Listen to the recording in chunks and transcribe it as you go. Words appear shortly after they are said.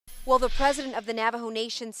Well, the president of the Navajo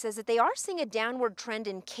Nation says that they are seeing a downward trend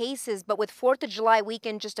in cases, but with 4th of July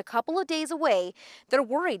weekend just a couple of days away, they're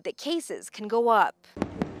worried that cases can go up.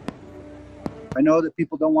 I know that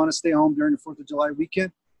people don't want to stay home during the 4th of July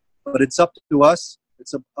weekend, but it's up to us.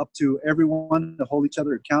 It's up to everyone to hold each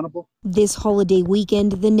other accountable. This holiday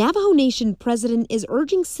weekend, the Navajo Nation president is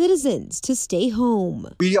urging citizens to stay home.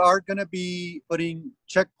 We are going to be putting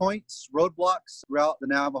checkpoints, roadblocks throughout the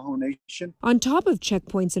Navajo Nation. On top of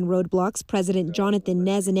checkpoints and roadblocks, President Jonathan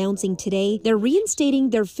Nez announcing today they're reinstating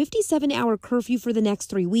their 57-hour curfew for the next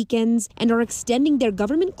 3 weekends and are extending their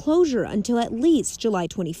government closure until at least July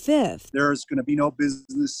 25th. There's going to be no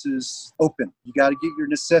businesses open. You got to get your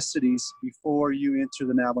necessities before you enter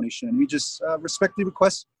the Navajo Nation. And we just respectfully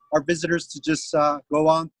request our visitors to just go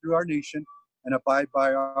on through our nation and abide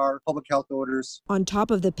by our public health orders. On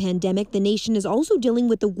top of the pandemic, the nation is also dealing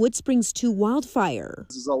with the Wood Springs 2 wildfire.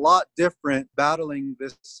 This is a lot different battling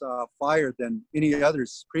this fire than any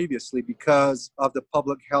others previously because of the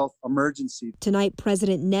public health emergency. Tonight,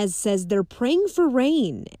 President Nez says they're praying for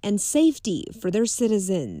rain and safety for their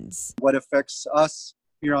citizens. What affects us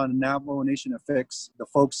here on the Navajo Nation affects the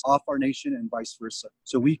folks off our nation and vice versa.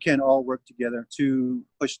 So we can all work together to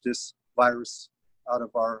push this virus out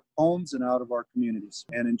of our homes and out of our communities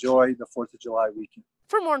and enjoy the 4th of July weekend.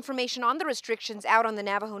 For more information on the restrictions out on the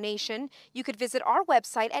Navajo Nation, you could visit our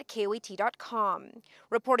website at KOAT.com.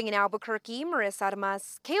 Reporting in Albuquerque, Marissa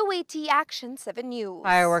Armas, KOAT Action 7 News.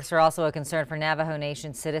 Fireworks are also a concern for Navajo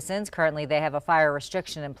Nation citizens. Currently, they have a fire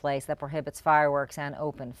restriction in place that prohibits fireworks and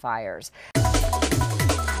open fires.